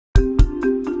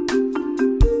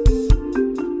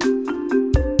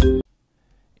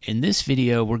In this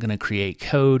video, we're going to create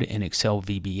code in Excel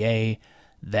VBA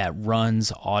that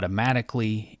runs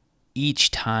automatically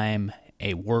each time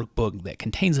a workbook that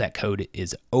contains that code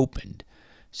is opened.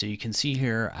 So you can see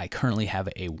here, I currently have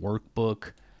a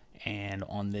workbook, and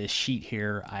on this sheet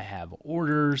here, I have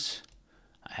orders.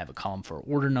 I have a column for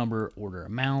order number, order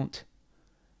amount,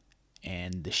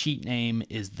 and the sheet name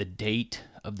is the date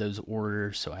of those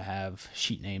orders. So I have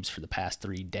sheet names for the past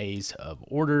 3 days of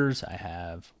orders. I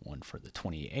have one for the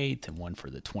 28th and one for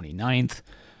the 29th.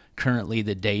 Currently,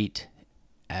 the date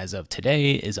as of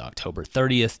today is October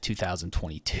 30th,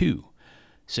 2022.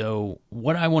 So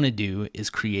what I want to do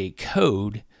is create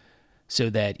code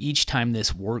so that each time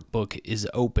this workbook is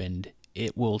opened,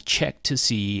 it will check to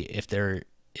see if there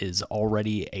is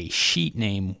already a sheet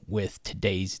name with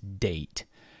today's date.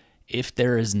 If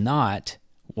there is not,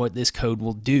 what this code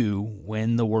will do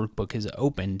when the workbook is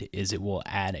opened is it will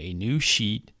add a new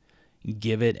sheet,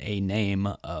 give it a name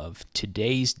of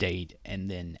today's date,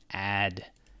 and then add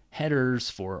headers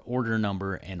for order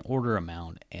number and order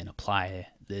amount and apply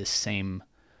this same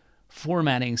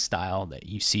formatting style that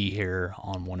you see here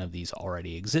on one of these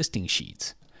already existing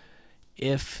sheets.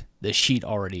 If the sheet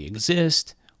already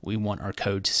exists, we want our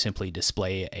code to simply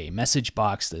display a message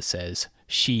box that says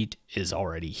sheet is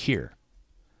already here.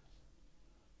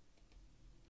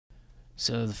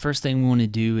 So the first thing we want to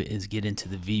do is get into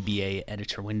the VBA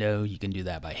editor window. You can do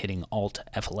that by hitting Alt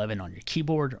F11 on your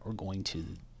keyboard or going to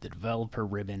the developer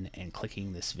ribbon and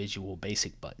clicking this Visual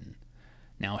Basic button.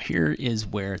 Now here is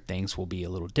where things will be a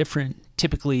little different.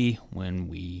 Typically when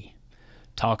we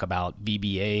talk about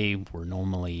VBA, we're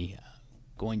normally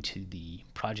going to the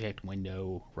project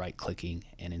window, right-clicking,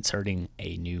 and inserting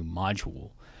a new module.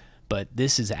 But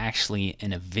this is actually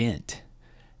an event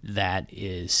that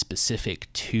is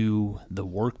specific to the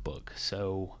workbook.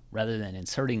 So rather than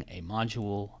inserting a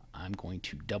module, I'm going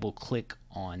to double-click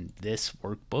on this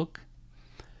workbook.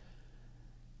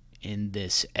 In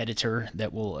this editor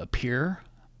that will appear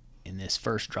in this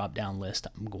first drop-down list,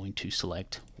 I'm going to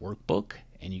select Workbook,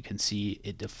 and you can see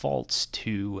it defaults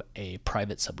to a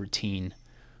private subroutine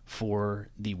for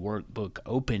the workbook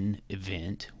open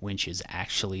event, which is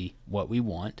actually what we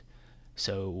want.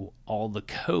 So all the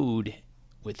code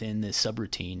within this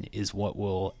subroutine is what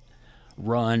will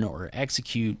run or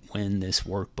execute when this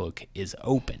workbook is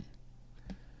open.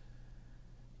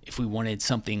 If we wanted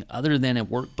something other than a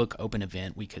workbook open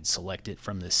event, we could select it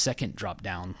from the second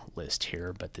drop-down list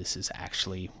here, but this is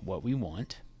actually what we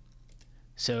want.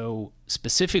 So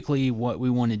specifically what we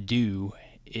want to do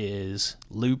is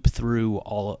loop through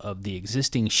all of the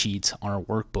existing sheets on our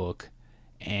workbook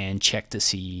and check to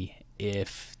see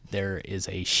if there is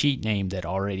a sheet name that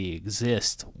already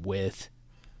exists with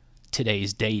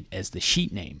today's date as the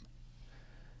sheet name.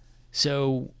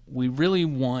 So we really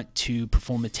want to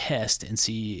perform a test and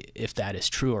see if that is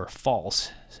true or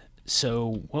false.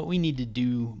 So what we need to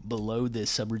do below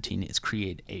this subroutine is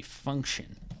create a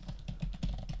function.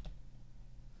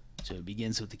 So it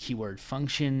begins with the keyword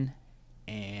function,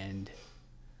 and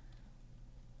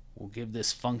we'll give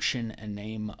this function a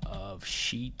name of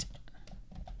sheet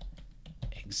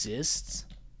exists.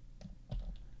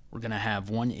 We're going to have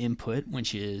one input,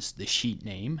 which is the sheet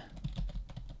name.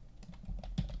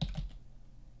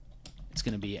 It's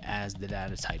going to be as the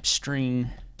data type string,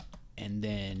 and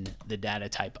then the data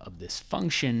type of this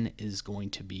function is going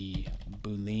to be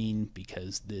Boolean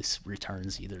because this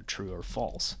returns either true or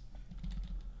false.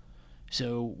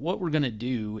 So what we're going to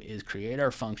do is create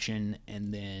our function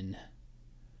and then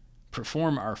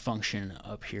perform our function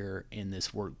up here in this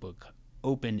workbook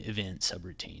open event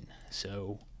subroutine.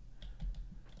 So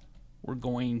we're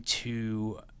going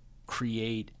to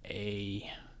create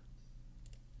a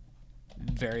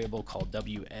variable called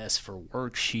WS for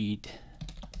worksheet.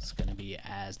 It's going to be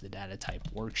as the data type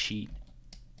worksheet.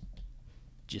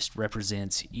 Just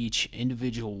represents each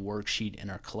individual worksheet in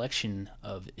our collection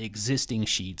of existing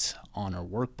sheets on our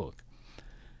workbook.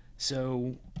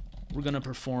 So we're going to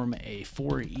perform a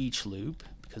for each loop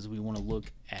because we want to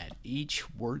look at each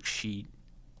worksheet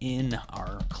in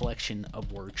our collection of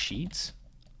worksheets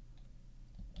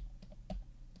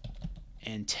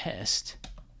and test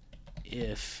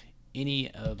if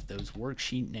any of those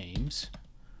worksheet names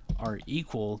are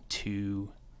equal to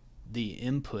the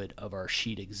input of our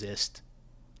sheet exist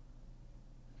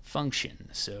function.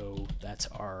 So that's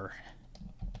our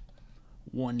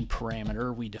one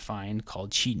parameter we defined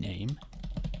called sheet name.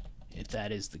 If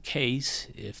that is the case,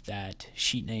 if that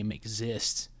sheet name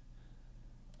exists,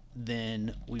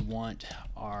 then we want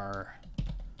our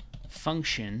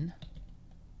function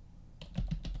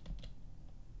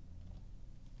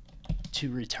to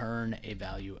return a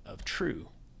value of true.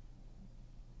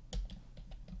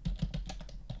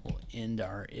 end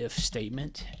our if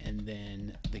statement and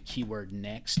then the keyword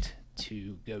next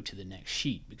to go to the next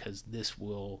sheet, because this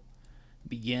will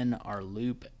begin our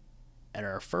loop at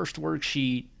our first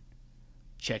worksheet,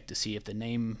 check to see if the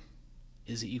name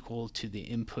is equal to the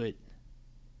input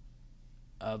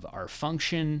of our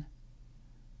function.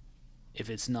 If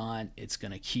it's not, it's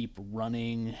going to keep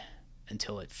running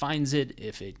until it finds it.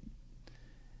 If it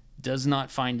does not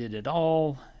find it at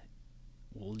all,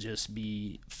 we'll just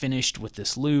be finished with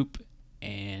this loop,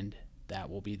 and that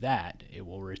will be that. It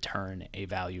will return a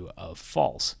value of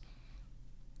false.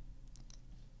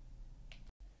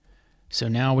 So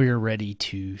now we are ready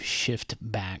to shift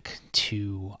back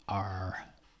to our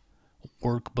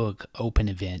workbook open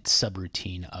event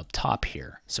subroutine up top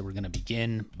here. So we're going to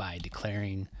begin by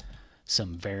declaring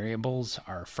some variables.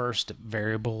 Our first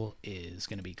variable is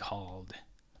going to be called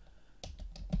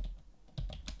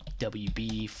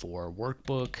WB for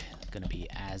workbook. It's going to be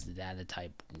as the data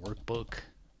type workbook.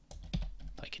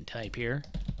 If I can type here.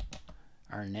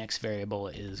 Our next variable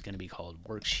is going to be called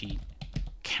worksheet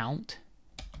count.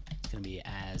 It's going to be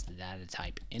as the data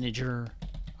type integer.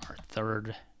 Our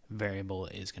third variable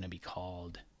is going to be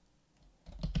called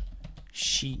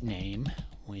sheet name,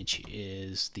 which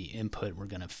is the input we're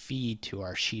going to feed to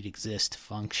our sheet exist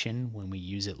function when we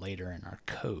use it later in our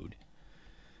code.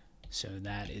 So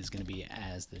that is going to be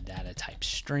as the data type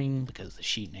string, because the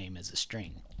sheet name is a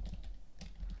string.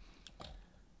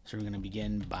 So we're going to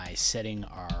begin by setting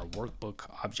our workbook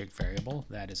object variable.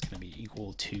 That is going to be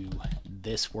equal to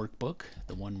this workbook,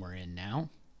 the one we're in now.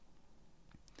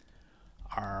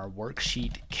 Our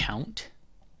worksheet count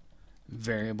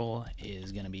variable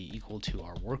is going to be equal to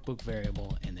our workbook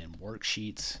variable, and then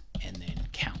worksheets, and then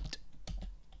count.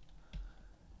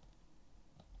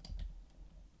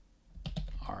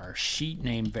 Our sheet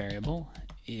name variable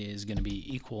is going to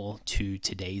be equal to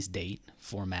today's date,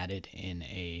 formatted in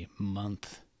a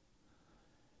month,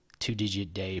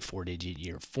 2-digit day, 4-digit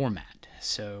year format.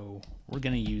 So we're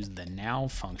going to use the now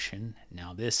function.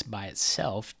 Now this by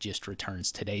itself just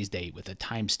returns today's date with a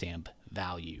timestamp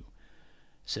value.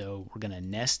 So we're going to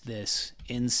nest this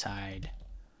inside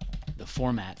the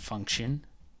format function,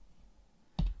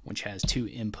 which has two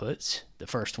inputs. The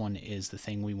first one is the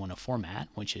thing we want to format,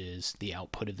 which is the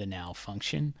output of the now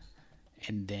function.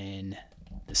 And then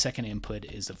the second input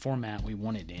is the format we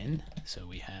want it in. So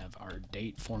we have our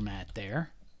date format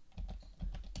there.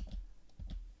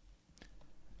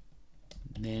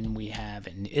 Then we have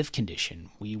an if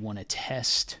condition. We want to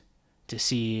test to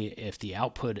see if the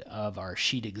output of our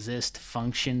sheet exist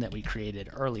function that we created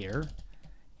earlier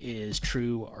is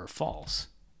true or false.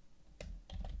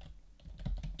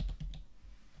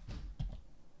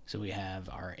 So we have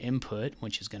our input,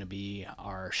 which is going to be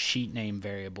our sheet name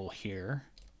variable here.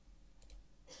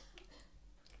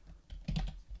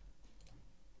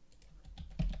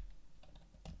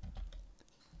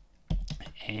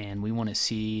 And we want to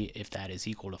see if that is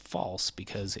equal to false,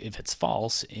 because if it's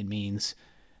false, it means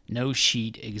no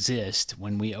sheet exists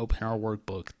when we open our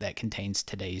workbook that contains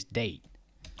today's date.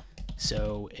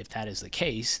 So if that is the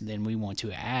case, then we want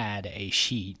to add a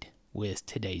sheet with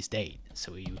today's date.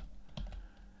 So we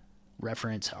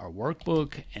reference our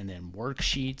workbook and then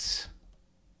worksheets,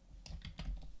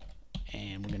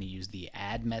 and we're going to use the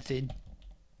add method.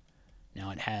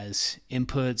 Now it has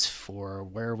inputs for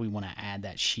where we want to add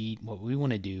that sheet. What we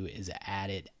want to do is add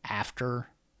it after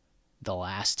the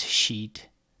last sheet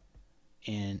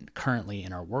currently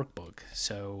in our workbook.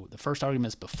 So the first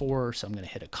argument is before, so I'm going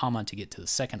to hit a comma to get to the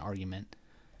second argument.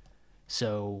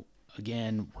 So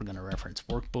again, we're going to reference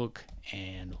workbook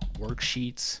and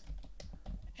worksheets,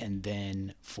 and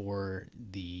then for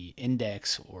the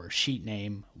index or sheet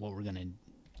name, what we're going to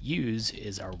use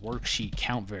is our worksheet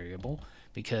count variable,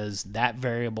 because that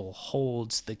variable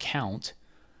holds the count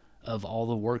of all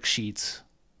the worksheets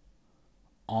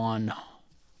on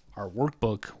our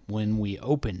workbook when we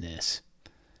open this.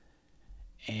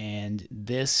 And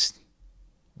this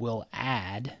will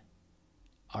add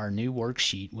our new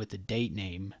worksheet with the date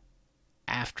name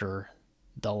after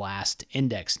the last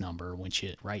index number, which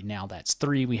right now that's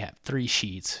 3. We have 3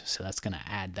 sheets, so that's going to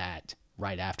add that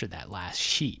right after that last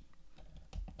sheet.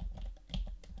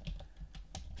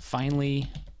 Finally,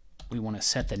 we want to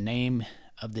set the name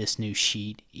of this new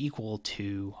sheet equal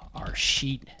to our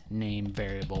sheet name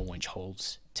variable, which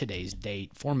holds today's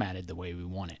date formatted the way we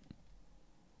want it.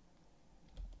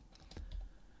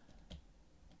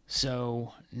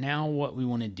 So now what we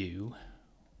want to do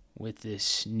with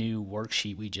this new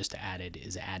worksheet we just added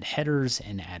is add headers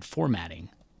and add formatting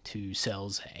to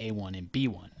cells A1 and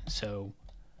B1. So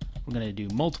we're going to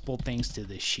do multiple things to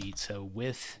this sheet. So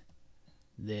with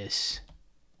this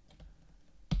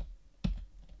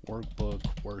workbook,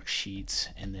 worksheets,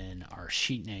 and then our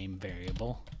sheet name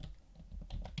variable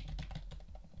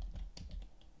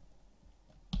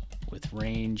with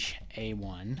range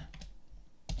A1.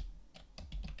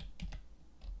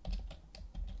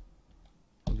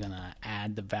 We're going to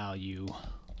add the value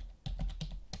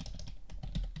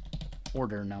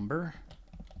order number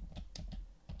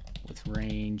with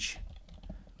range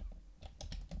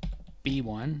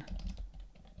B1.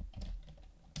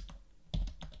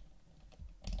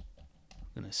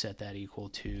 I'm going to set that equal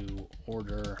to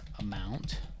order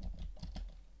amount.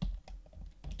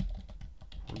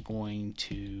 We're going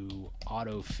to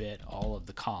auto fit all of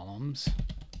the columns.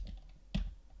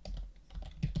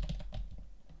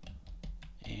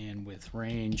 And with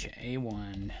range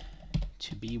A1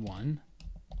 to B1,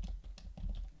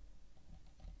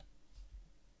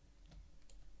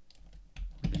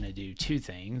 we're going to do two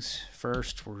things.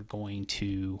 First, we're going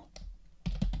to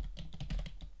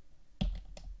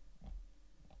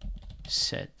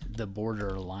set the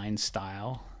border line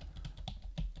style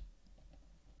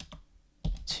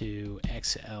to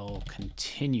Excel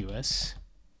continuous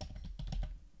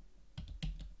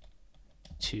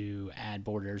to add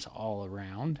borders all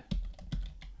around,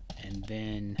 and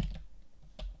then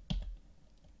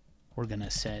we're going to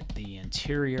set the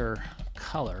interior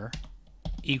color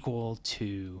equal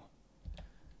to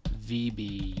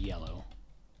VB yellow.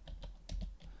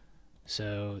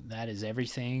 So that is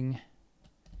everything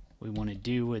we want to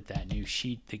do with that new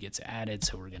sheet that gets added.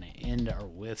 So we're going to end our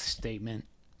with statement.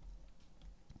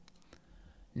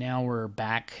 Now we're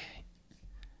back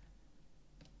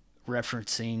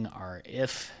referencing our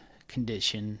if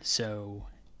condition. So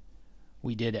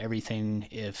we did everything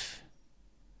if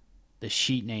the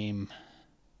sheet name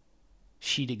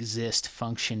sheet exist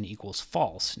function equals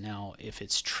false. Now if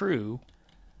it's true,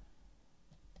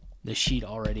 the sheet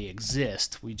already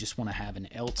exists. We just want to have an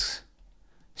else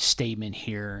statement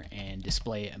here and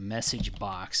display a message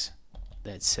box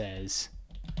that says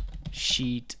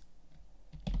sheet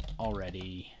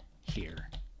already here.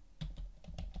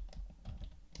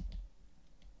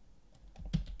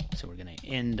 So we're going to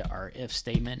end our if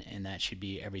statement, and that should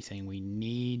be everything we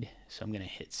need. So I'm going to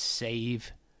hit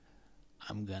save.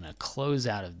 I'm going to close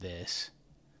out of this.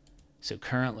 So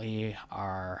currently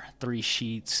our 3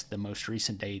 sheets, the most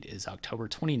recent date is October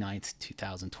 29th,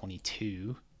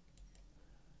 2022.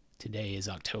 Today is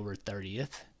October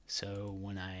 30th. So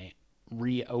when I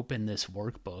reopen this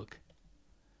workbook,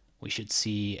 we should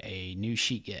see a new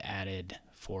sheet get added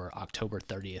for October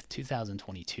 30th,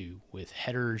 2022 with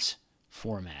headers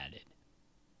formatted.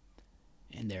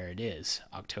 And there it is,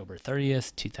 October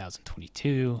 30th,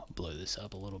 2022. Blow this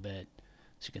up a little bit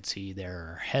so you can see there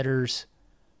are headers.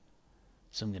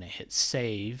 So I'm going to hit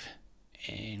save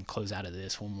and close out of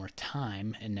this one more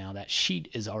time, and now that sheet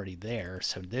is already there.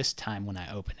 So this time when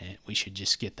I open it, we should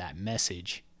just get that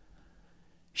message,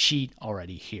 sheet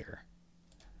already here.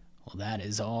 Well, that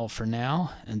is all for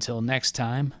now. Until next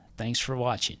time, thanks for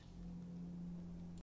watching.